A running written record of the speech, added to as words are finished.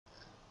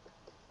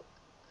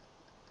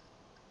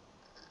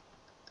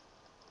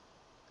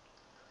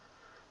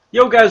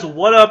Yo guys,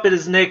 what up? It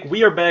is Nick.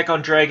 We are back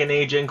on Dragon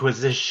Age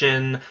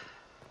Inquisition.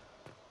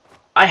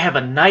 I have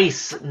a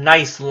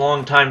nice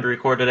long time to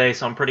record today,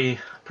 so I'm pretty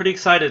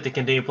excited to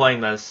continue playing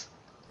this.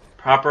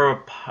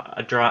 Proper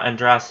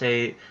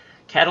Andraste,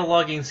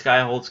 cataloging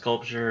Skyhold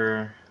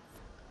sculpture.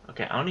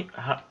 Okay, I don't even,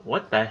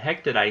 what the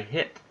heck did I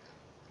hit?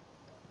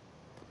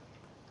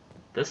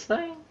 This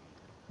thing?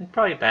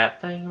 Probably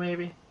that thing,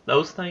 maybe?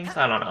 Those things?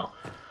 I don't know.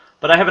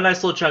 But I have a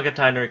nice little chunk of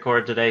time to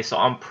record today, so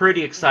I'm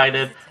pretty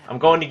excited. I'm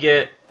going to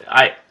get...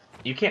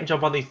 You can't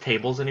jump on these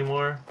tables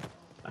anymore?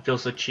 I feel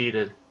so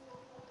cheated.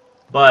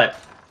 But,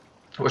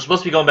 we're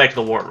supposed to be going back to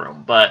the war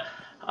room, but,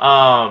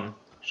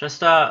 let's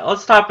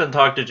stop and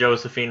talk to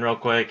Josephine real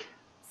quick.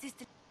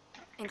 Sister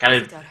Kinda...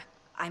 Inquisitor,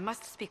 I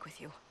must speak with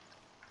you.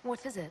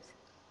 What is it?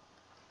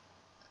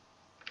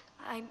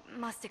 I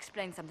must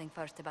explain something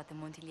first about the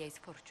Montillier's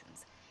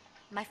fortunes.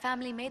 My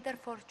family made their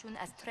fortune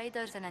as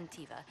traders in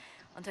Antiva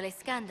until a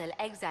scandal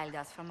exiled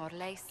us from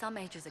Orlais some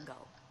ages ago.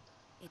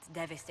 It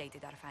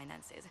devastated our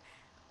finances.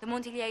 The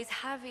Montillier's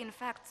have, in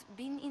fact,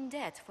 been in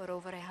debt for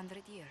over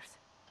 100 years.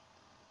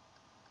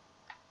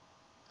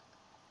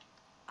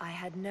 I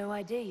had no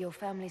idea your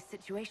family's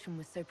situation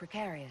was so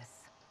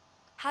precarious.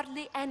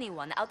 Hardly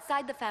anyone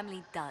outside the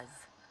family does.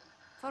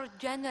 For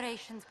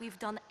generations, we've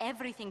done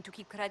everything to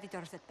keep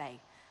creditors at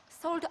bay.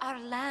 Sold our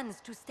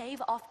lands to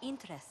stave off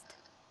interest.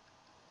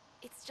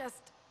 It's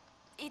just...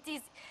 it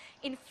is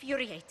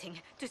infuriating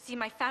to see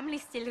my family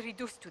still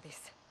reduced to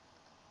this.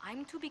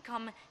 I'm to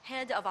become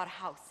head of our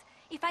house.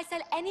 If I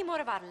sell any more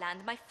of our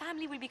land, my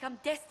family will become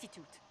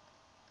destitute.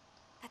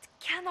 That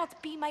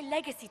cannot be my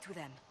legacy to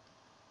them.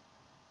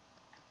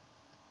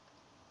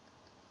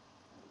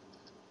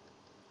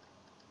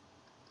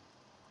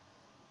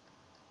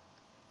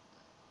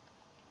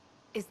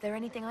 Is there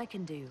anything I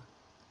can do?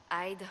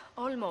 I'd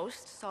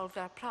almost solved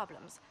our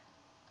problems.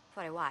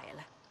 For a while.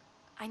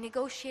 I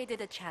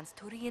negotiated a chance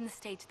to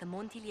reinstate the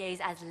Montillier's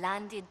as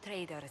landed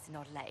traders in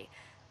Orlais.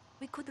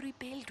 We could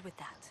rebuild with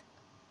that.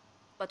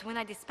 But when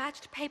I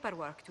dispatched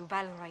paperwork to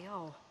Val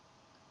Royeaux...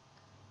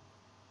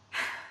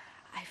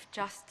 I've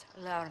just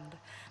learned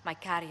my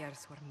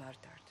carriers were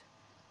murdered.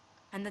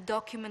 And the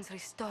documents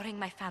restoring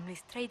my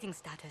family's trading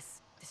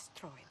status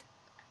destroyed.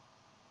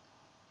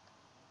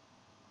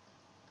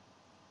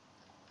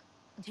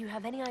 Do you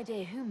have any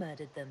idea who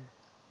murdered them?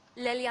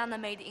 Leliana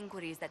made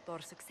inquiries that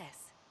bore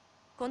success.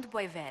 Comte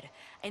Boisvert,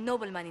 a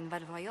nobleman in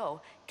Val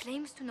Royeaux,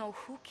 claims to know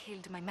who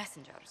killed my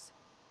messengers.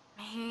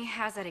 He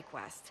has a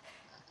request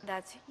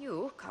that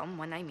you come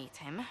when I meet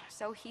him,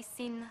 so he's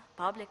seen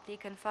publicly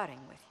conferring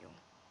with you.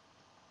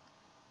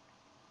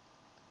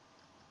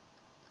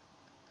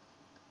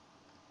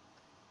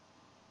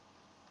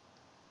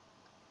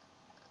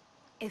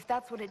 If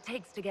that's what it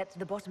takes to get to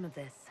the bottom of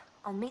this,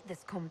 I'll meet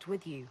this Comte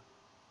with you.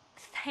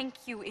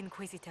 Thank you,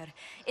 Inquisitor.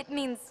 It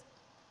means...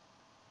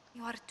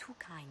 you are too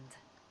kind.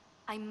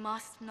 I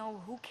must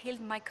know who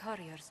killed my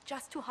couriers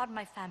just to harm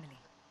my family.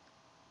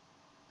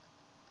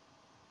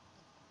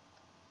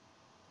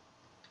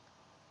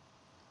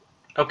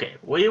 Okay,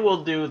 we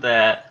will do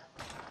that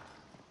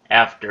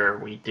after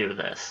we do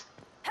this.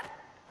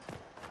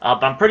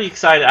 But I'm pretty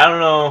excited. I don't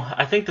know.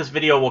 I think this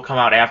video will come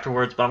out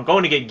afterwards, but I'm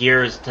going to get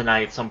gears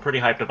tonight, so I'm pretty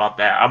hyped about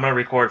that. I'm going to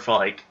record for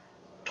like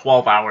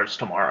 12 hours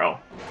tomorrow.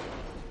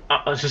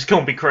 It's just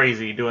going to be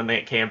crazy doing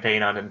that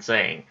campaign on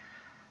Insane.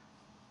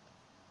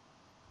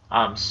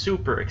 I'm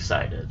super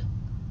excited.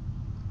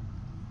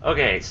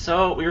 Okay,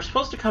 so we were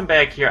supposed to come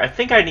back here. I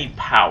think I need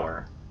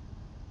power,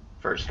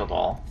 first of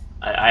all.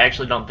 I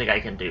actually don't think I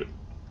can do...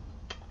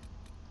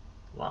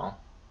 Well,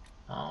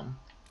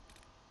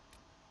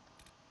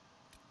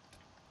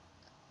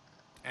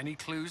 Any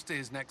clues to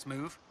his next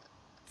move?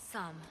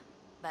 Some,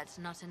 but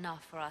not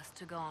enough for us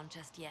to go on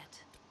just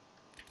yet.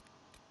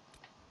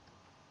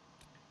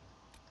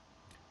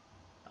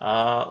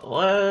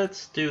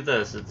 Let's do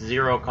this. It's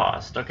 0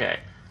 cost.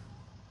 Okay.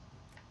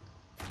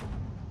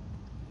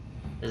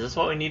 Is this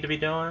what we need to be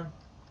doing?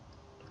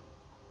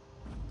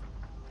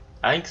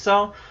 I think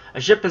so.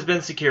 A ship has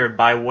been secured.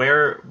 Be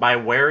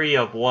wary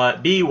of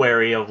what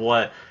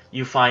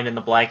you find in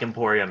the Black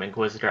Emporium,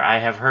 Inquisitor. I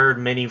have heard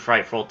many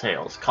frightful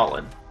tales.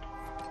 Cullen.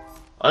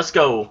 Let's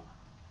go.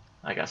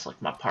 I guess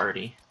like my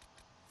party.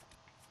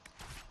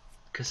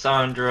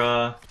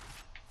 Cassandra,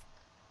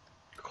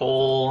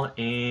 Cole,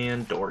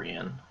 and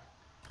Dorian.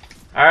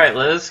 Alright,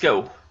 let's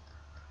go.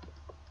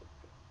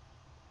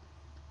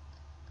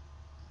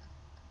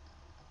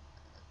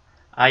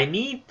 I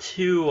need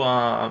to,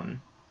 I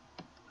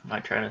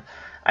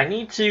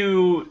need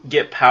to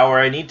get power.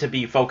 I need to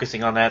be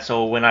focusing on that.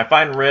 So when I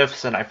find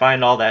rifts and I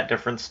find all that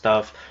different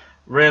stuff,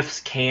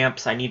 rifts,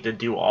 camps, I need to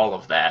do all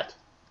of that.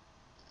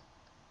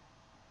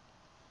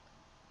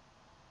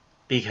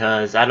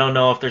 Because I don't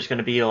know if there's going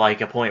to be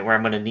like a point where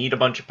I'm going to need a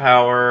bunch of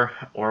power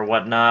or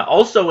whatnot.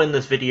 Also in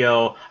this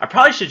video, I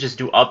probably should just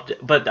do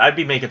but I'd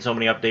be making so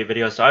many update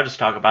videos, so I'll just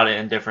talk about it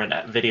in different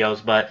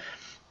videos. But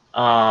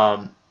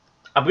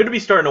I'm going to be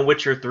starting a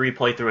Witcher 3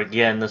 playthrough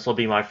again. This will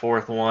be my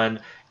 4th one.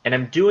 And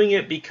I'm doing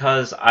it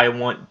because I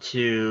want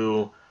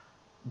to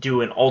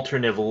do an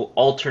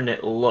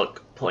alternate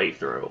look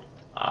playthrough.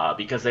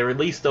 Because they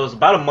released those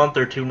about a month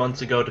or 2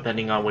 months ago,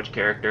 depending on which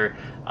character,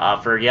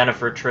 for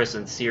Yennefer, Triss,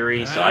 and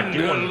Ciri. So I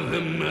do Handle want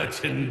the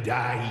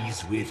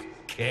merchandise with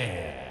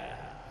care.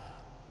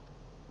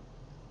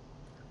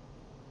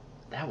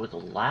 That was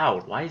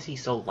loud. Why is he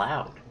so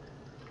loud?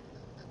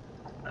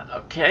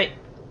 Okay.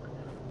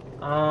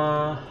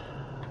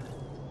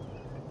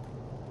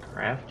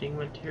 Crafting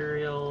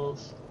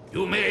materials.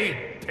 You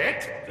may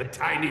pet the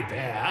tiny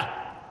bear,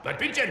 but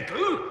be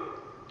gentle.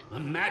 A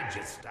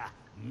Magister,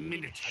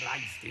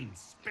 miniaturized him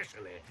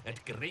specially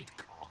at great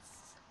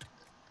cost.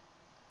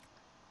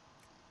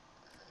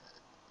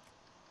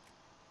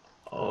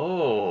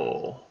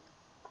 Oh.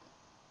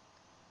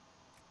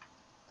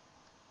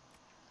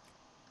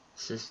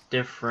 This is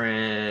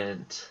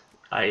different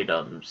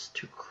items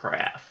to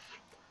craft.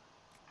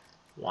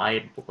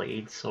 Wide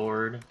blade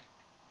sword.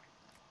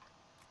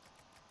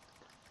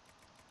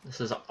 This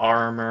is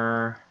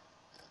armor.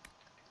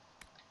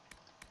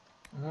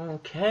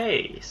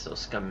 Okay, so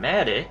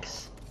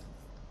schematics.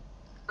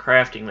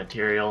 Crafting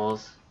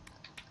materials.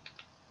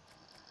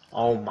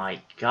 Oh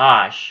my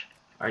gosh.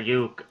 Are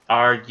you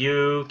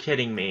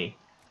kidding me?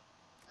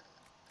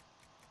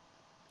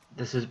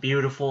 This is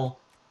beautiful.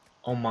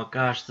 Oh my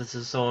gosh, this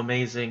is so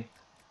amazing.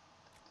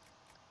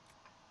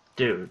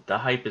 Dude, the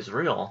hype is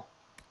real.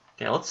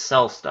 Okay, let's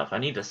sell stuff. I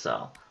need to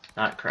sell,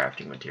 not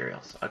crafting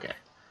materials. Okay.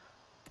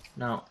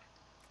 No.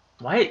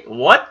 Why?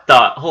 What the?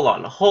 Hold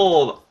on.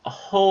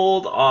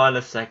 Hold on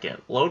a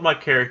second. Load my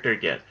character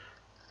again.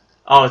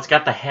 Oh, it's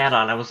got the hat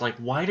on. I was like,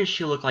 why does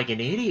she look like an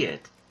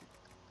idiot?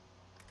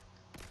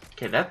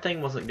 Okay, that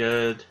thing wasn't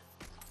good.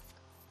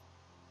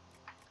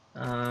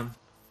 Okay,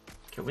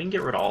 we can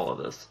get rid of all of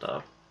this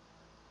stuff.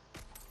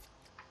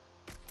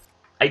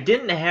 I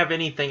didn't have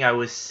anything I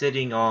was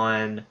sitting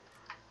on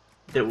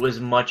that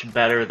was much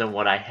better than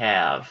what I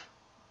have.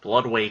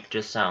 Bloodwake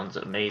just sounds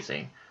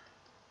amazing.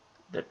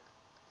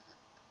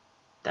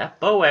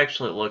 That bow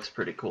actually looks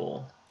pretty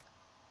cool.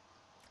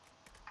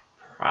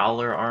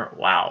 Prowler aren't.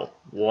 Wow.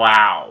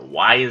 Wow.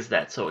 Why is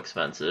that so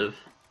expensive?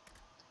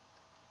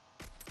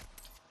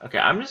 Okay,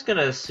 I'm just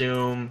gonna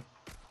assume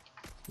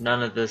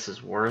none of this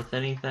is worth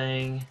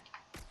anything.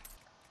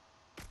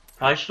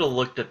 Probably should have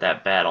looked at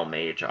that battle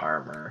mage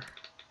armor.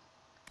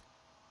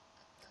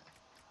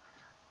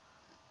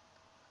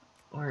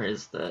 Where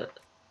is that?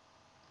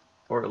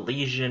 Or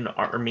Legion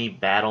Army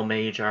battle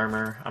mage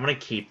armor. I'm gonna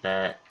keep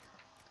that.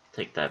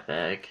 Take that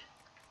back.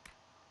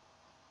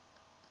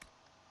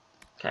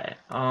 Okay,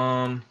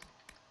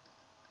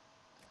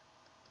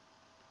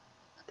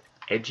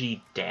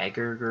 edgy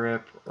dagger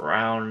grip,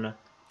 round.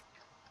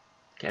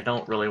 Okay, I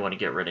don't really want to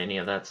get rid of any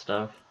of that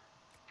stuff.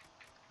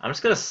 I'm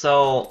just gonna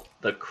sell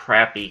the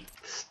crappy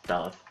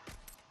stuff.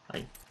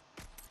 Like,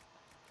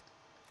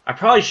 I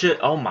probably should.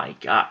 Oh my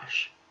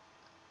gosh,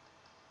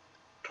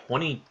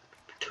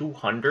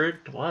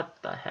 2,200. What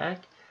the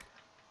heck?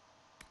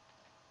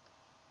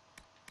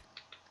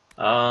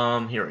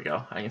 Here we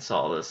go. I can sell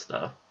all this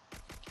stuff.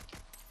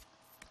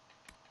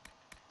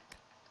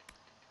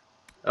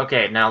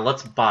 Okay, now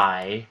let's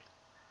buy.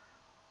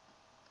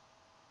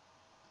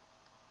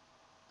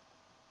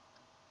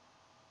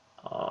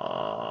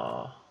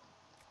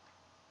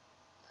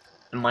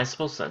 Am I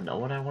supposed to know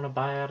what I want to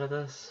buy out of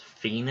this?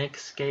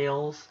 Phoenix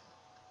scales?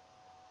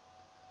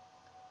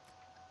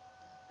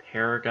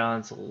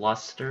 Paragon's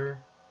luster?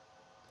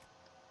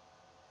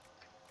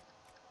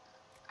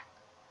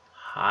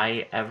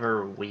 High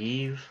ever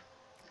weave?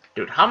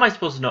 Dude, how am I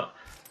supposed to know?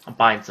 I'm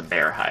buying some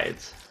bear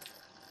hides.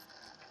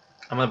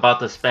 I'm about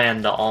to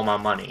spend all my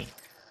money.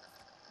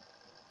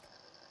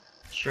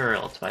 Sure,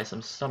 let's buy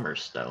some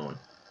Summerstone.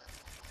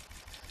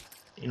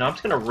 You know, I'm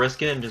just gonna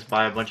risk it and just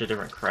buy a bunch of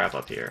different crap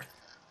up here.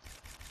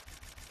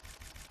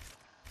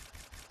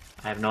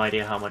 I have no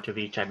idea how much of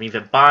each I'm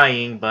even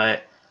buying,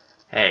 but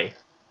hey,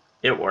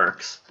 it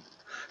works.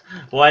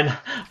 Why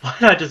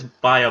not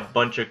just buy a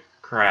bunch of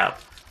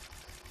crap?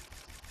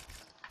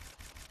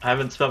 I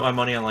haven't spent my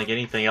money on like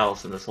anything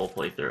else in this whole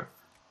playthrough.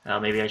 Now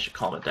maybe I should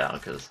calm it down,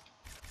 because...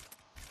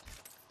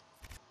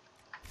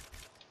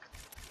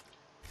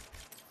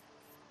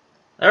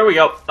 There we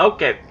go.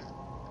 Okay.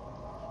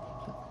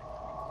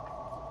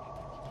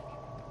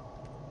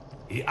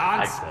 He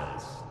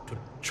answers to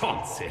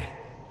Chauncey.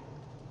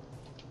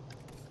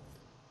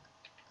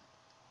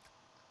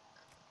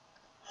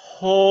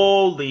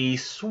 Holy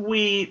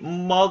sweet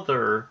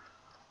mother.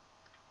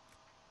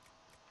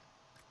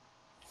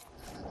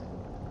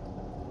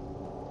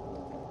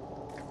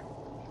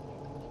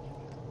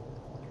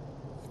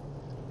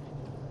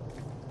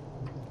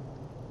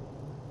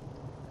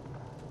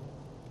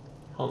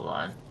 Hold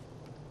on.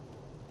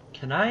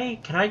 Can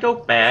I go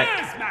back?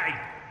 Where's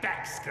my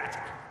back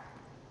scratcher?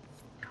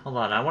 Hold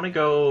on, I want to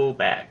go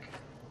back.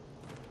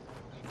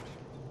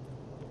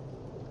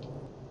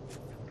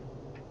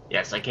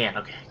 Yes, I can.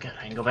 Okay, good.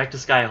 I can go back to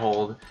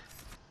Skyhold.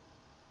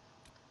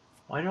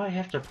 Why do I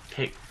have to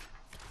pick...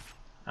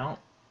 I don't...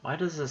 Why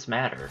does this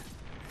matter?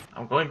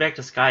 I'm going back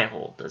to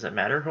Skyhold. Does it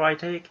matter who I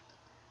take?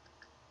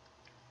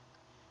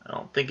 I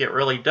don't think it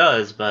really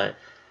does, but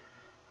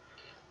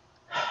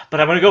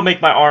I'm gonna go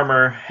make my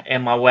armor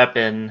and my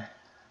weapon.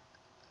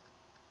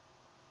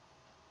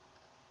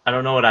 I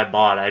don't know what I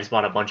bought. I just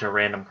bought a bunch of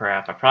random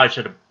crap. I probably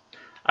should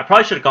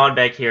have gone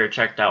back here,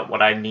 checked out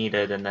what I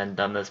needed, and then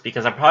done this,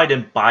 because I probably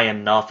didn't buy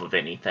enough of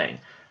anything.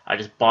 I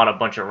just bought a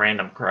bunch of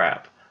random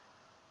crap.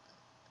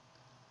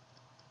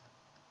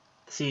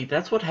 See,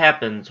 that's what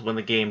happens when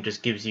the game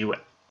just gives you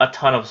a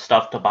ton of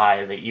stuff to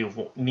buy that you've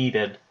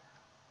needed.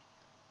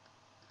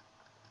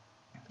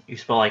 You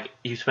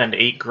spend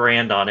 8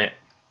 grand on it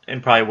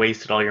and probably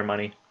wasted all your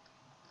money.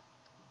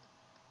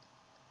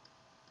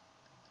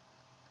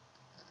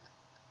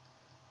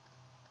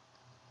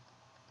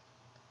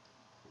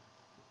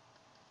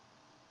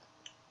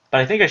 But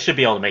I think I should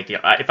be able to make the...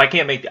 If I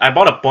can't make... I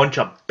bought a bunch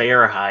of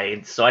bear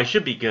hides, so I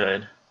should be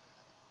good.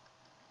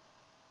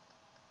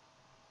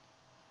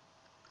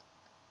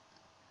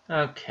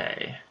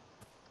 Okay.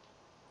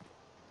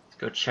 Let's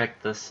go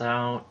check this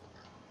out.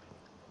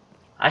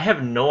 I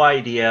have no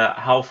idea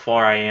how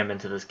far I am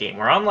into this game.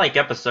 We're on like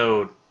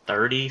episode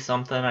 30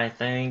 something, I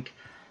think.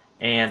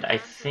 And I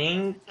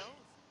think...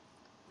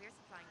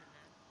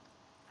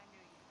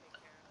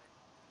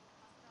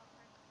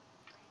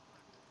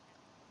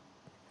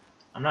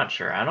 I'm not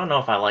sure. I don't know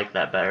if I like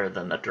that better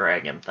than the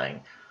dragon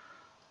thing.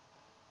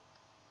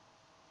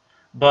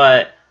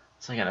 But,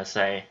 what's I gonna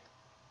say?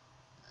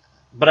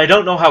 But I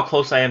don't know how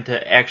close I am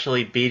to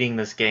actually beating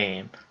this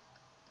game.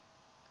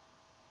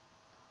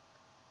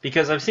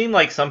 Because I've seen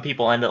like some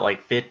people end at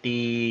like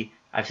 50,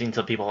 I've seen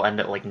some people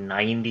end at like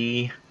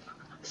 90.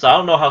 So I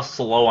don't know how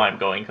slow I'm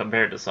going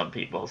compared to some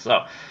people.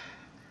 So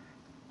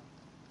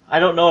I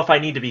don't know if I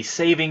need to be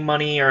saving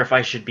money or if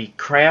I should be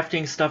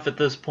crafting stuff at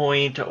this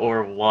point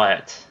or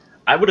what.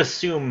 I would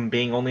assume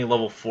being only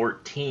level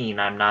 14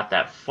 I'm not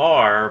that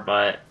far,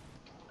 but...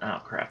 Oh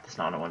crap, that's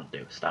not what I want to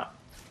do. Stop.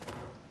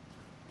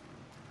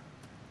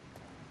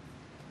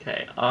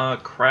 Okay,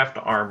 craft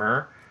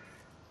armor.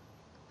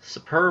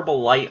 Superb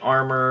light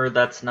armor,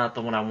 that's not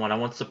the one I want. I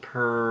want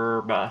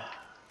superb...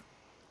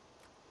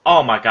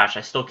 Oh my gosh,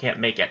 I still can't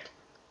make it.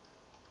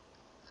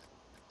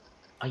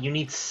 Oh, you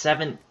need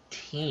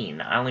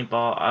 17. I only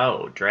bought...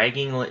 Oh,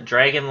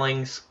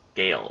 Dragonling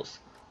scales.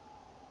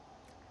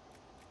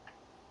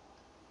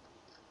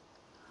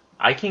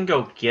 I can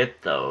go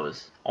get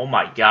those. Oh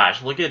my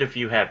gosh, look at if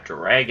you have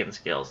dragon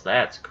scales.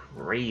 That's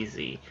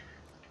crazy.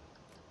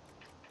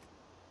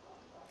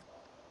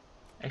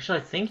 Actually,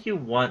 I think you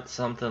want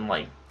something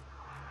like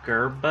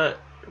Gerbut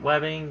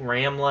webbing,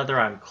 ram leather,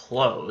 I'm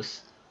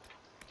close.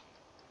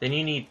 Then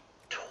you need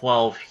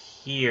 12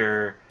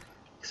 here.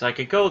 So I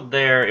could go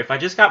there. If I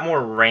just got more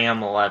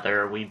ram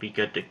leather, we'd be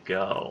good to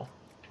go.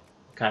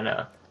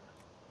 Kinda...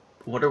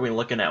 What are we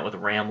looking at with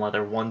ram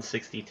leather?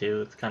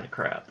 162? It's kinda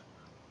crap.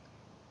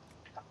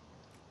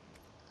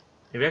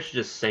 Maybe I should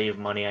just save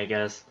money, I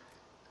guess.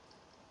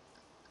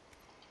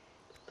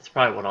 That's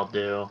probably what I'll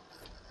do.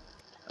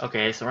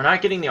 Okay, so we're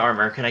not getting the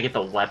armor. Can I get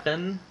the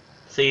weapon?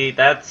 See,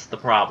 that's the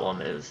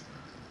problem, is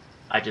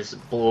I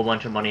just blew a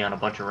bunch of money on a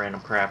bunch of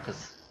random crap,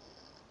 because...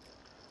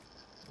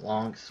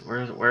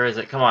 Where is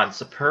it? Come on,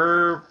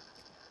 superb...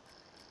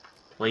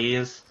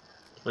 Please?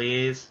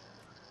 Please?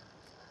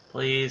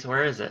 Please,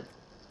 where is it?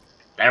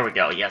 There we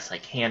go, yes, I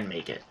can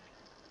make it.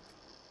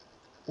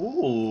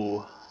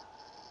 Ooh...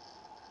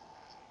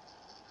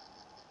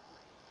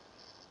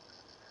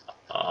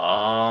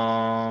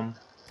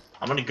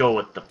 I'm gonna go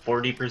with the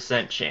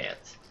 40%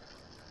 chance.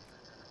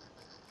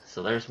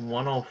 So there's 10...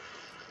 No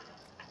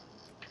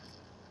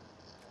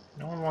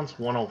one wants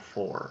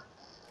 104.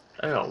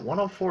 Oh,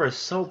 104 is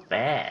so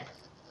bad.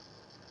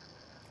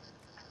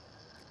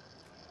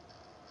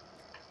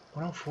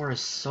 104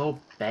 is so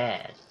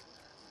bad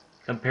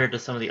compared to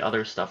some of the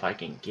other stuff I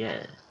can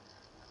get.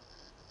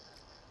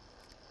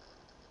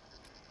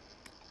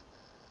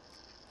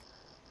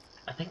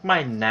 I think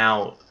mine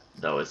now,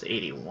 though, is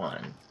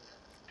 81.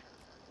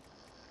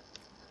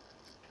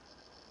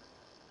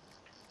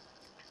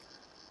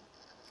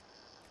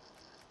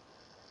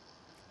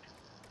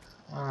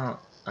 Well,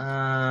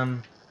 I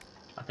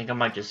think I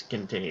might just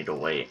continue to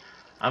wait.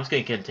 I'm just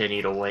gonna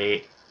continue to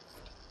wait.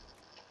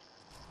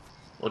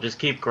 We'll just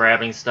keep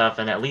grabbing stuff,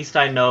 and at least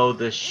I know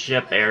the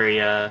ship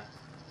area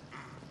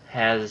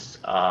has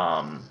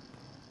the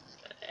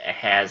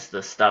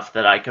stuff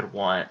that I could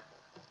want.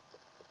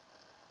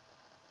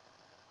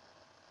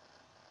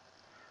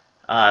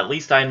 At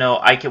least I know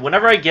I can.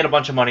 Whenever I get a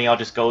bunch of money, I'll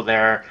just go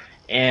there,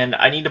 and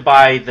I need to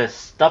buy the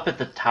stuff at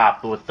the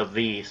top with the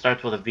V.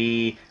 Starts with a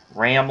V.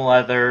 Ram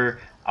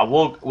leather.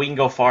 We can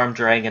go farm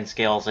dragon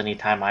scales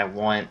anytime I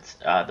want.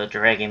 The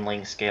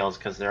dragonling scales,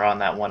 because they're on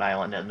that one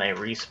island and they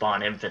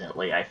respawn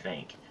infinitely, I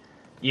think.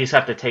 You just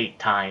have to take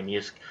time.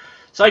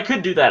 So I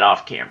could do that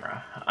off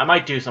camera. I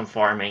might do some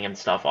farming and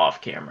stuff off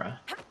camera.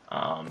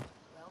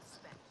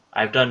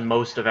 I've done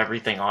most of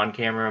everything on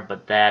camera,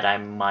 but that I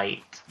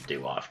might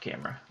do off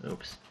camera.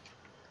 Oops.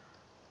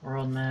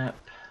 World map.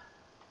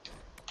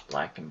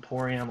 Black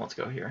Emporium. Let's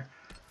go here.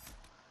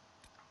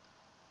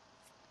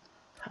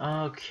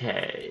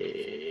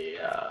 Okay,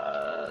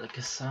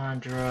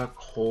 Cassandra,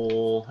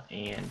 Cole,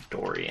 and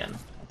Dorian.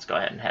 Let's go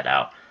ahead and head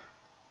out.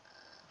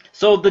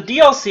 So the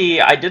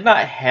DLC, I did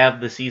not have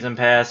the season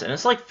pass, and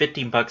it's like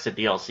 15 bucks a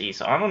DLC.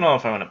 So I don't know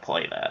if I'm gonna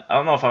play that. I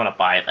don't know if I'm gonna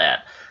buy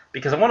that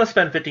because I want to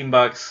spend 15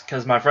 bucks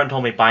because my friend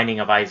told me Binding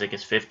of Isaac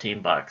is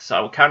 15 bucks.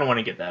 So I kind of want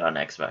to get that on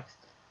Xbox.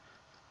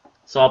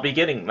 So I'll be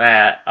getting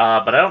that,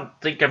 but I don't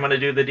think I'm going to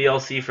do the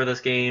DLC for this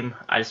game.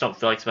 I just don't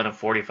feel like spending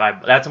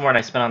 45. That's more than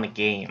I spent on the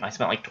game. I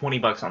spent like 20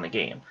 bucks on the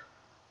game.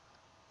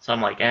 So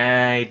I'm like,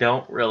 I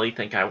don't really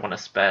think I want to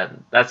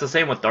spend. That's the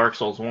same with Dark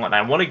Souls 1.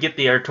 I want to get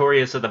the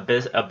Artorias of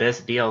the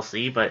Abyss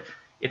DLC, but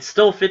it's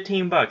still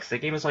 15 bucks. The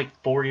game is like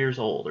 4 years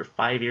old or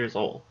 5 years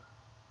old.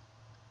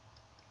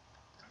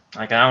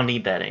 Like, I don't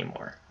need that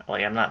anymore.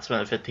 Like, I'm not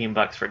spending 15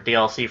 bucks for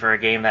DLC for a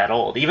game that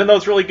old. Even though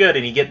it's really good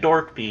and you get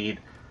Dorkbead,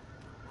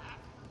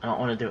 I don't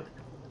want to do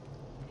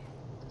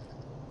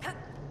it.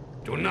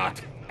 Do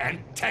not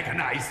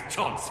antagonize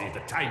Chauncey the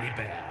tiny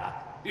bear.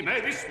 He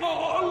may be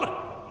small,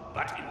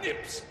 but he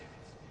nips.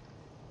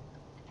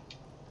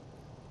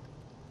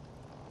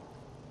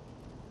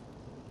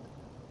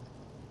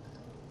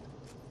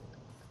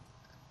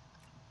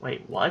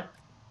 Wait, what?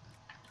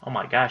 Oh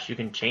my gosh, you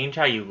can change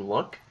how you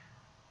look?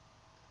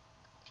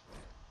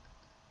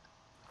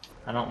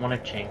 I don't want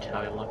to change how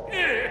I look.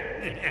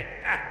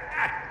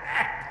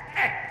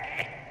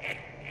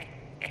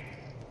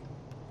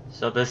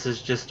 So this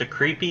is just a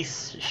creepy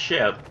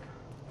ship.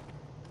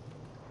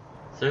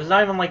 So there's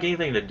not even like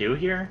anything to do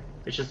here?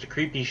 It's just a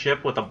creepy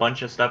ship with a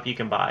bunch of stuff you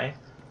can buy?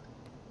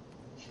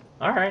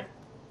 Alright.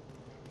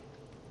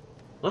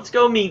 Let's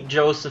go meet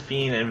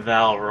Josephine and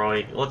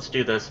Valroy. Let's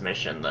do this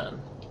mission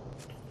then.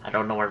 I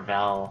don't know where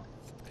Val...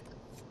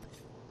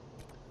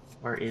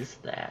 Where is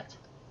that?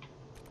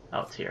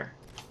 Oh, it's here.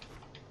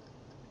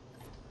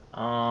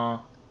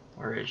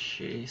 Where is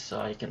she? So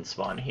I can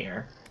spawn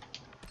here.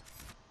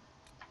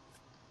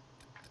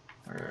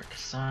 Where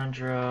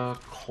Cassandra,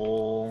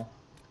 Cole,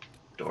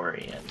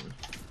 Dorian.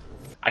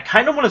 I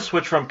kind of want to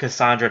switch from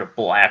Cassandra to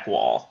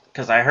Blackwall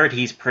because I heard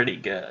he's pretty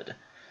good.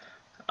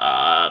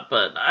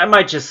 But I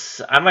might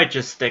just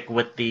stick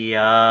with the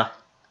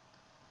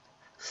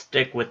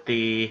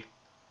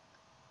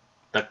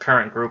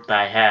current group that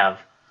I have.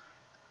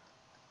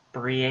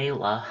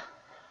 Briella,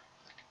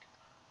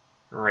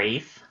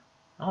 Wraith.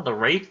 Oh, the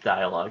Wraith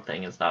dialogue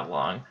thing is not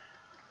long.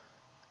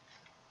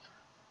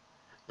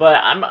 But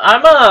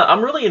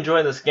I'm really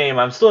enjoying this game.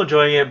 I'm still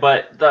enjoying it,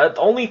 but the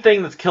only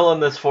thing that's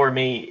killing this for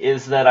me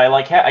is that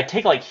I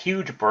take like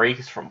huge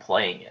breaks from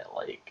playing it.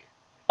 Like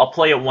I'll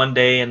play it one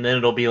day and then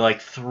it'll be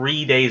like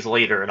 3 days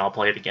later and I'll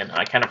play it again and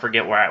I kind of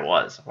forget where I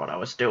was, what I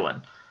was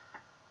doing.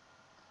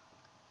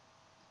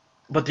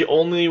 But the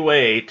only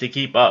way to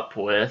keep up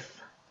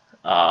with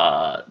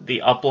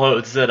the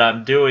uploads that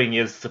I'm doing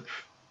is to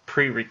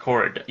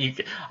pre-record.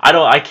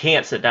 I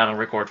can't sit down and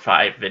record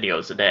 5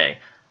 videos a day.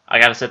 I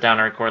gotta sit down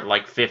and record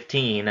like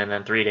 15, and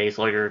then 3 days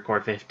later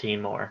record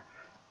 15 more.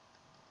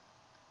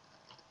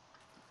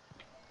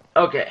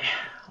 Okay,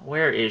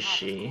 where is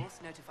she?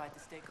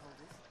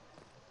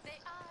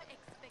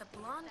 The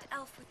blonde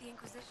elf with the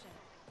Inquisition.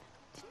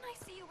 Didn't I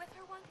see you with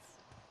her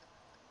once?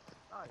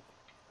 A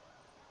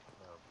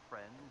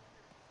friend,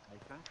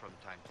 Nathan, from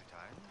time to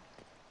time.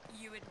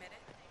 You admit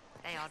it?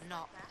 They are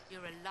not.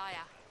 You're a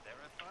liar. They're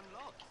a fun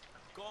lot.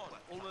 Gone,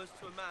 almost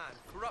to a man,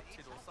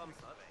 corrupted or some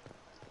such.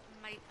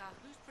 Maker,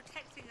 who's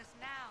protecting us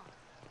now?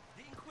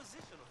 The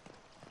Inquisition.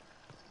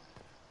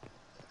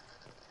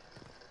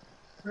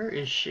 Where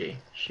is she? Is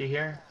she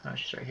here? Oh,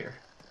 she's right here.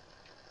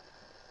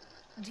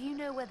 Do you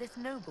know where this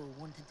noble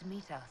wanted to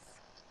meet us?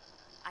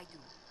 I do.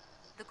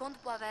 The Comte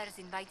Boisvert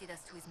invited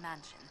us to his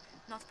mansion,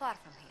 not far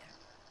from here.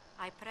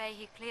 I pray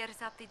he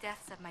clears up the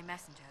deaths of my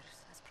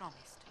messengers, as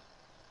promised.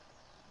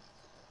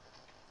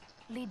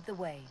 Lead the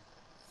way.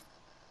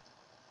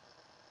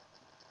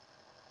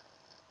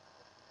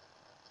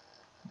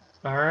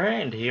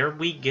 Alright, here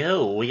we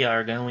go. We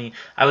are going...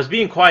 I was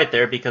being quiet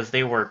there because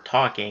they were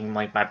talking,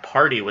 like my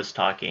party was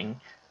talking.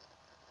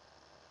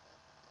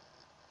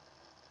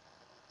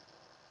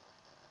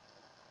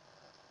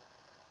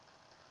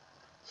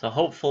 So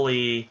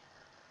hopefully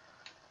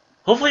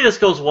this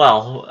goes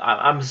well.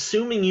 I'm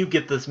assuming you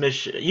get this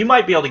mission. You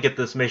might be able to get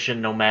this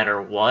mission no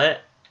matter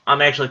what.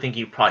 I'm actually thinking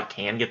you probably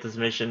can get this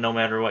mission no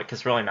matter what,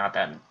 because really not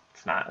that...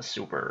 It's not a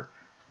super...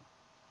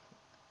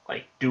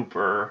 like,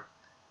 duper...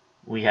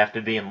 We have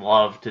to be in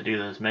love to do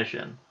this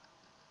mission.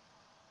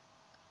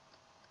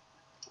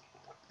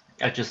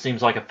 It just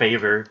seems like a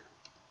favor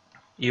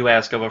you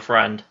ask of a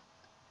friend.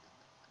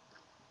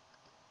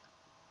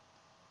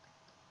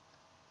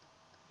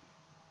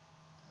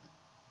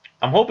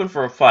 I'm hoping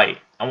for a fight.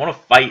 I want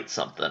to fight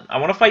something. I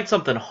want to fight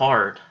something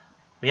hard.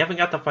 We haven't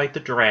got to fight the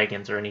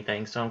dragons or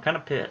anything, so I'm kind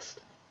of pissed.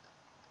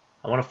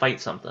 I want to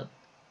fight something.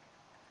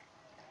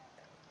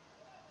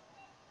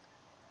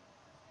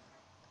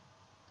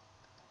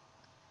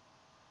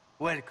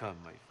 Welcome,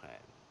 my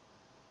friend.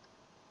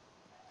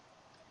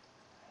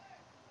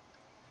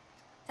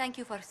 Thank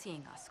you for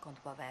seeing us,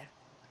 Comte Boisvert.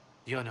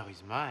 The honor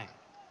is mine.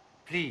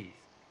 Please,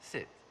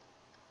 sit.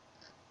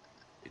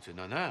 It's an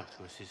honor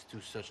to assist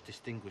two such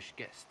distinguished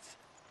guests.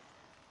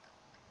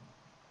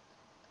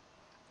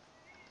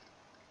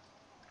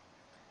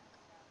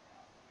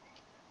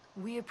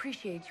 We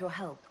appreciate your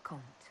help,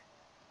 Comte.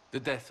 The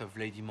death of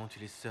Lady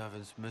Montily's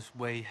servants must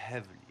weigh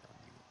heavily on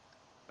you.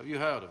 Have you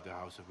heard of the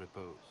House of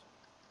Repose?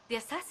 The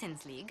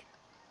Assassin's League?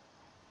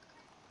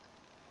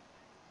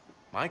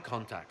 My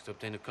contacts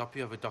obtained a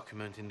copy of a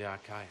document in the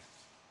archives.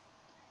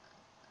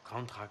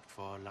 Contract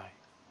for life.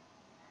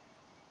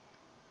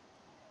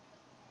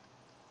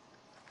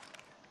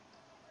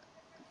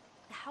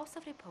 The House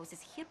of Repose is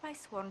hereby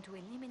sworn to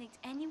eliminate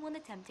anyone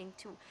attempting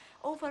to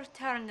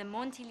overturn the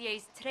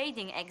Montiliers'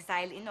 trading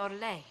exile in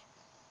Orlais.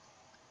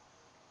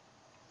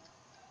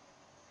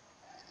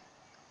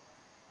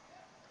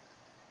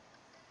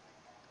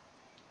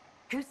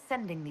 Who's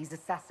sending these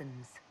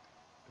assassins?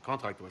 The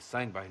contract was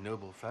signed by a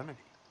noble family.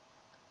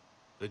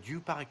 The Du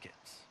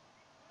Paraquets.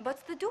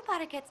 But the Du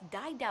Paraquets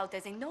died out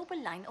as a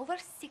noble line over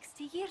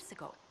 60 years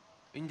ago.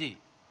 Indeed.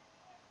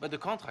 But the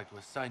contract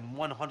was signed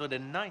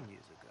 109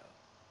 years ago.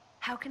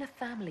 How can a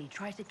family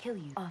try to kill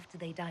you after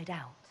they died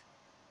out?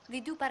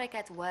 The Du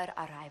Paraquets were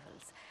our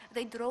rivals.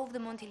 They drove the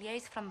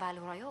Montiliers from Val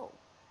Royaux.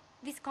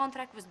 This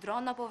contract was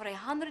drawn up over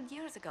 100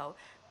 years ago,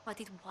 but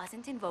it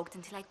wasn't invoked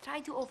until I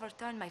tried to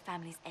overturn my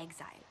family's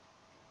exile.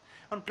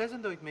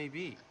 Unpleasant though it may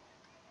be,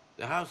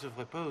 the House of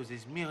Repose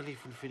is merely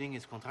fulfilling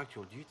its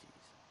contractual duties.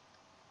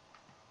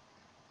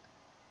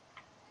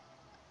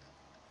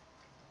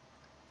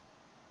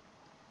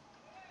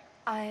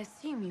 I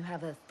assume you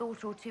have a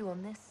thought or two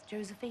on this,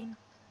 Josephine?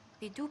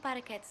 The Du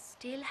Paraquets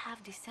still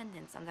have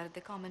descendants under the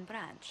common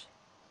branch.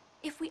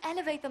 If we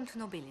elevate them to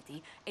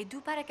nobility, a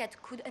Du Paraquet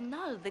could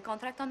annul the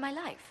contract on my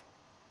life.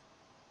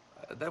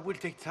 That will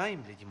take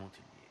time, Lady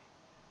Montilyet.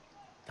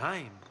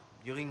 Time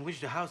during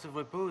which the House of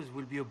Repose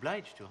will be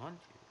obliged to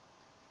hunt you.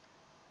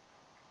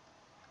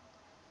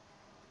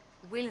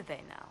 Will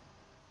they now?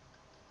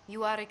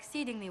 You are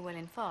exceedingly well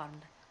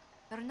informed.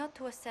 You're not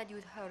to have said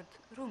you'd heard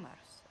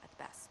rumors, at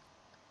best.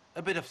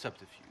 A bit of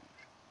subterfuge.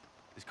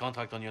 This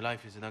contract on your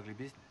life is an ugly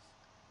business.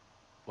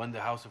 One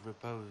the House of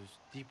Repose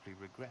deeply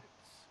regrets.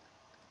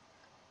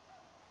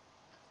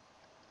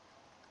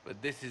 But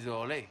this is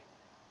Orlais.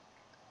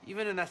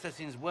 Even an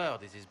assassin's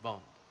word is his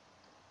bond.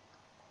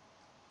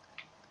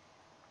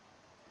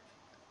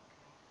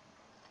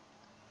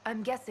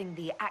 I'm guessing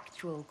the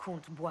actual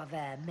Comte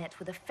Boisvert met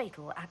with a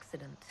fatal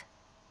accident.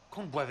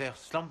 Comte Boisvert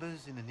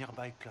slumbers in a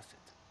nearby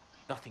closet.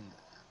 Nothing more.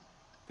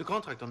 The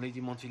contract on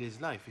Lady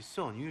Montily's life is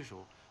so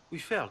unusual, we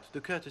felt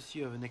the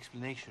courtesy of an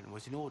explanation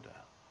was in order.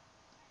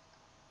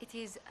 It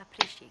is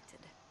appreciated,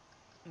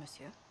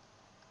 monsieur.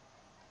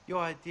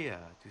 Your idea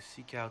to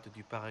seek out the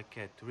Du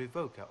Paraquet to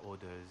revoke our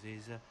orders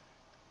is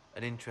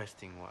an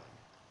interesting one.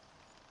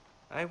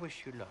 I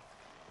wish you luck.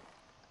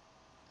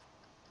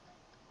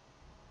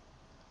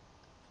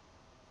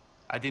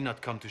 I did not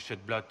come to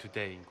shed blood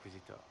today,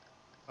 Inquisitor.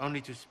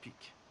 Only to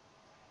speak.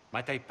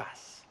 Might I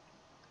pass?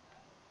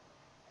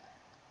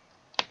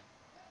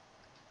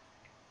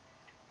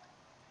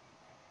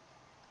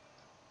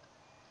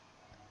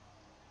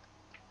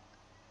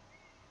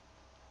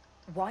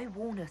 Why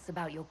warn us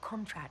about your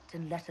contract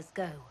and let us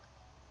go?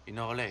 In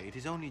Orlais, it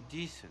is only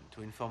decent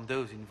to inform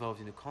those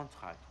involved in a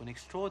contract when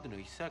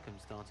extraordinary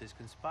circumstances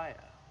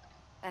conspire.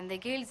 And the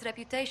guild's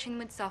reputation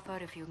would suffer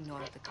if you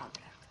ignored the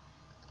contract.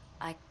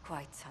 I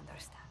quite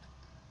understand.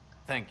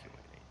 Thank you,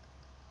 my lady.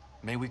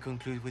 May we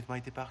conclude with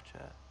my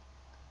departure?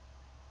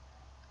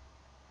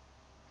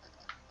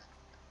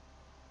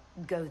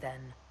 Go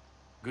then.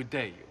 Good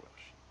day, your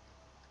worship.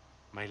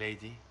 My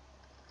lady,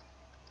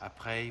 I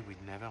pray we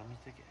never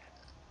meet again.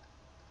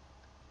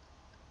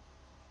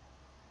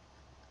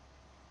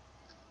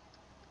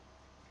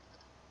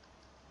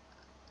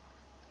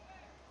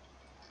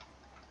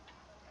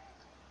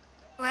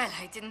 Well,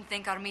 I didn't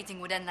think our meeting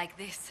would end like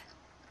this.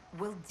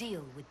 We'll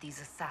deal with these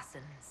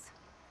assassins.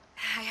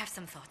 I have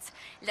some thoughts.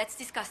 Let's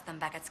discuss them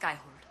back at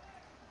Skyhold.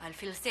 I'll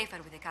feel safer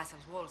with the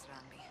castle's walls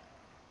around me.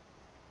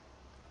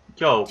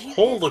 Yo,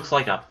 Cole looks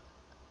like a...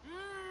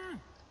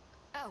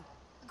 Oh,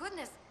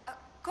 goodness.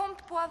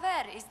 Comte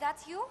Poivert, is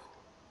that you?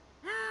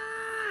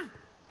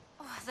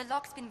 Oh, the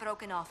lock's been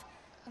broken off.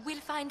 We'll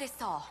find a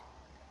saw.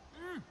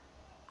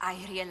 I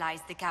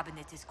realize the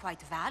cabinet is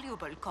quite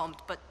valuable,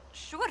 Comte, but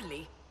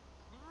surely...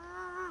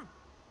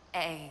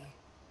 A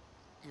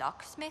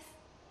locksmith,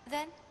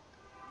 then?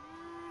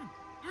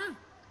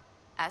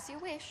 As you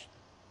wish.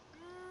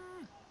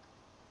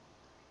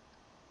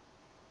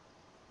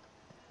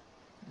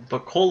 But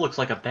Cole looks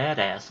like a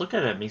badass. Look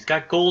at him. He's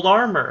got gold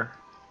armor.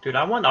 Dude,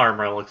 I want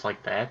armor that looks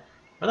like that.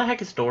 Where the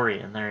heck is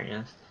Dorian? There he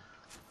is.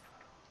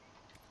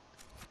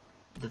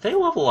 Did they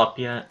level up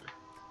yet?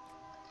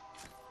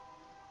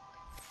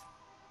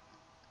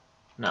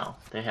 No,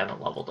 they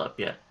haven't leveled up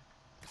yet.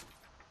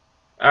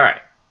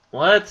 Alright.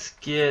 Let's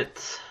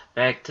get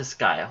back to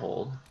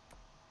Skyhold.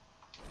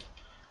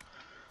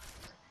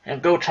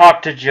 And go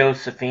talk to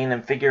Josephine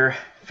and figure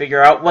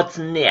out what's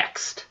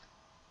next.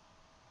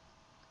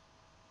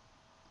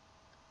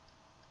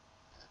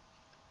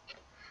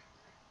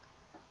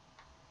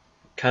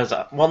 Because,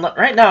 well,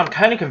 right now I'm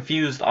kind of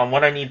confused on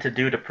what I need to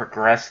do to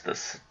progress the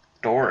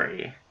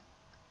story.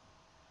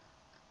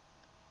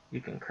 You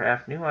can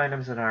craft new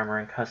items and armor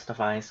and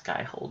customize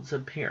Skyhold's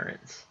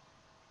appearance.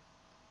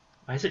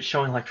 Why is it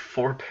showing like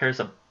 4 pairs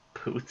of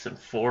boots and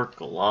 4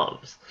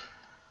 gloves?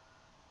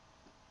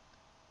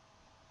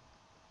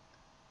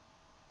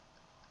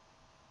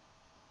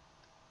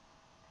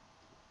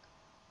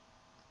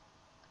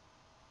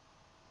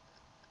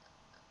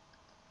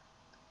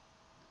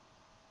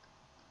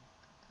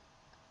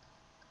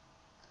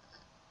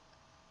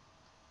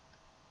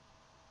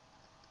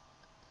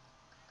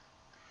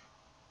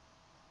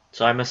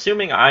 So I'm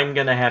assuming I'm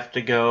gonna have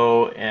to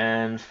go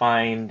and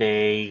find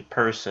a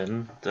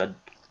person,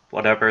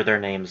 whatever their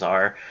names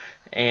are,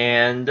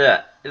 and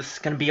it's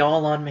gonna be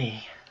all on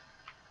me.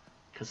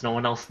 Because no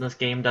one else in this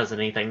game does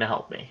anything to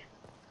help me.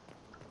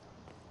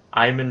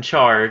 I'm in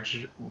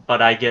charge,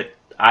 but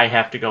I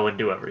have to go and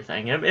do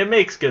everything. It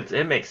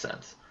makes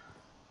sense.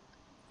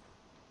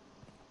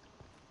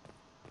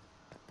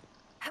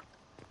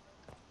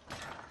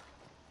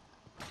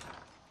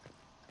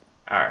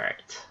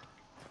 Alright.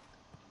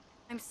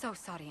 I'm so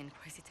sorry,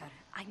 Inquisitor.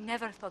 I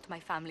never thought my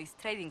family's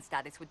trading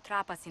status would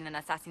trap us in an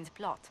assassin's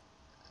plot.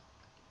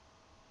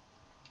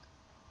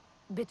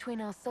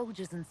 Between our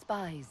soldiers and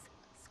spies,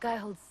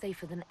 Skyhold's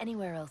safer than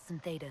anywhere else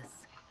in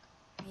Thedas.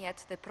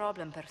 Yet the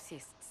problem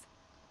persists.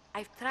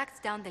 I've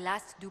tracked down the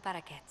last 2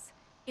 parakeets.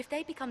 If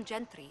they become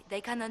gentry, they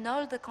can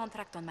annul the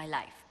contract on my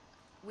life.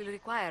 We'll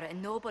require a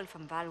noble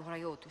from Val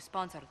Royaux to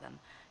sponsor them,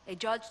 a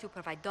judge to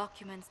provide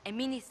documents, a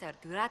minister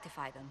to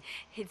ratify them.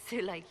 It's so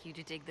like you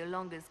to take the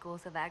longest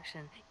course of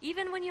action,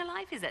 even when your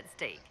life is at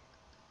stake.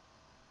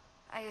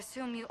 I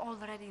assume you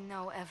already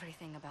know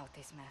everything about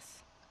this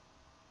mess.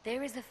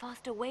 There is a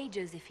faster way,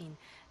 Josephine.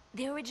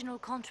 The original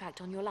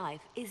contract on your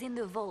life is in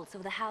the vaults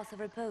of the House of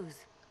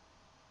Repose.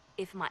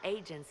 If my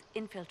agents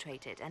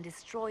infiltrate it and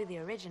destroy the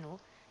original,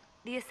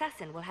 the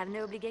assassin will have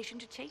no obligation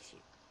to chase you.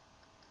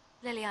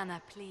 Liliana,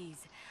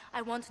 please.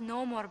 I want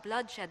no more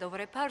bloodshed over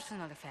a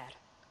personal affair.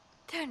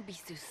 Don't be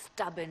so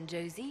stubborn,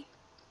 Josie.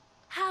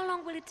 How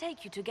long will it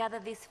take you to gather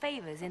these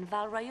favors in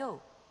Val Royaux?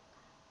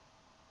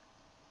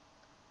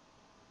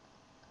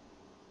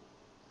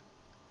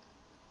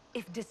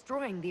 If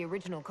destroying the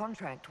original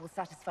contract will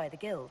satisfy the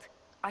guild,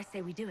 I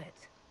say we do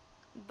it.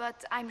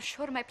 But I'm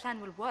sure my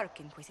plan will work,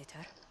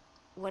 Inquisitor.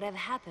 Whatever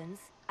happens,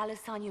 I'll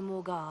assign you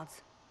more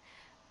guards.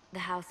 The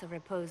House of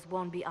Repose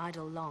won't be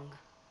idle long.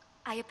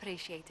 I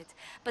appreciate it,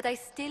 but I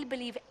still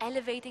believe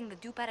elevating the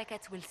 2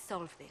 parakeets will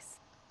solve this.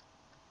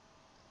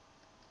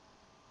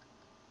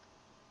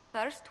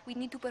 First, we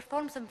need to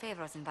perform some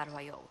favors in Val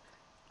Royaux.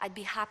 I'd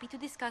be happy to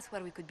discuss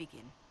where we could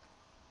begin.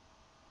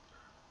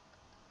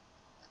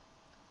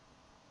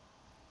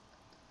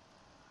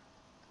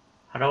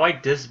 How do I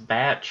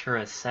dispatch her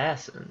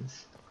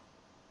assassins?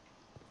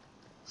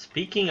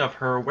 Speaking of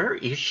her, where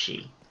is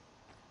she?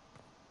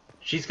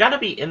 She's got to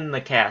be in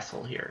the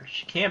castle here.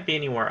 She can't be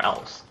anywhere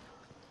else.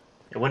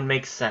 It wouldn't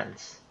make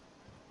sense.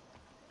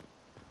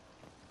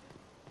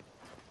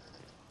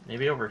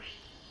 Maybe over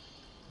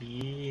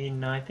here?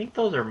 No, I think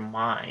those are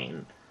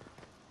mine.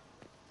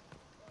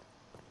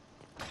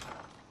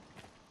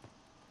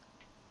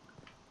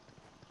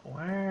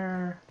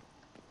 Where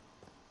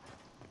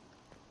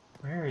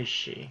is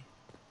she?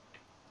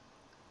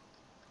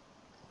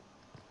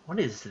 What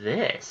is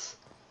this?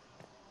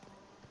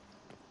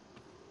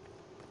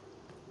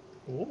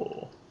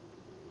 Ooh.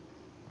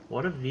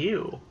 What a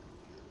view.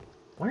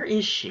 Where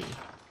is she?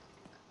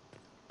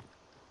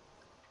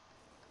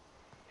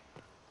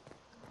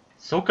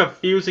 So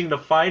confusing to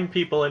find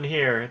people in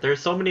here. There's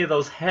so many of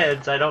those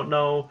heads, I don't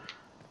know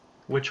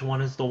which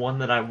one is the one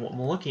that I'm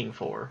looking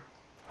for.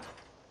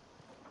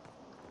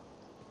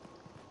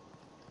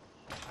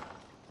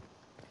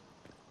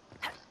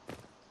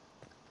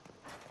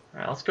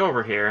 Alright, let's go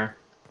over here.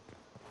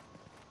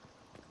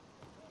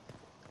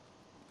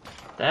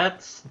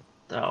 That's...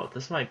 oh,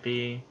 this might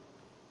be...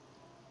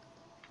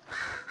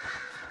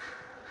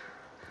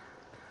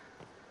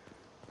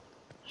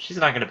 she's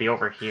not going to be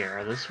over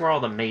here. This is where all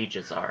the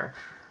mages are.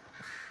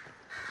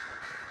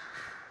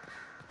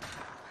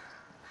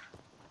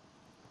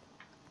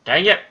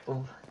 Dang it!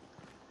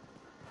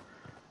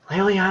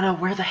 Liliana,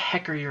 where the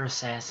heck are your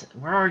assassins?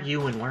 Where are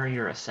you and where are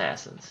your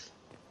assassins?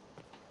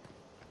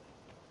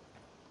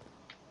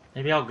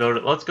 Maybe I'll go to...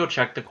 let's go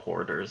check the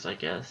quarters, I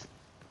guess.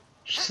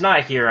 She's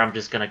not here, I'm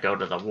just gonna go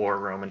to the war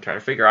room and try to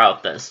figure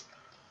out this.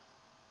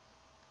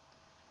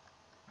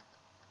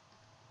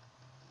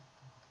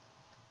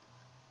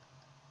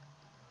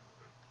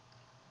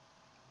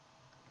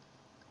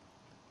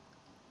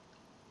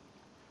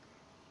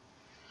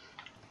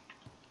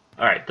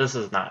 Alright, this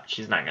is not...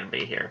 she's not gonna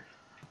be here.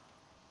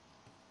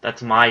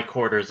 That's my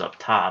quarters up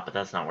top, but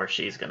that's not where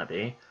she's gonna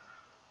be.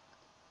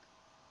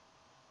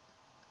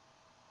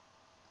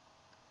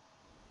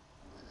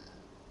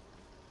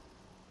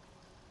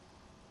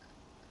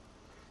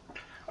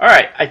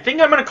 Alright, I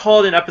think I'm going to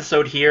call it an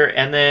episode here,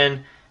 and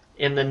then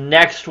in the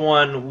next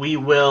one we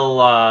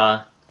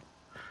will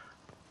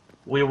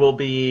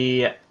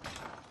be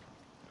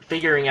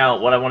figuring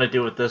out what I want to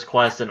do with this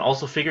quest, and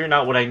also figuring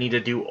out what I need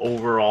to do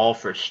overall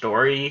for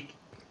story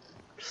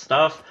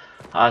stuff.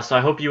 So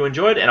I hope you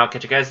enjoyed, and I'll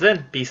catch you guys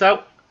then. Peace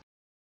out.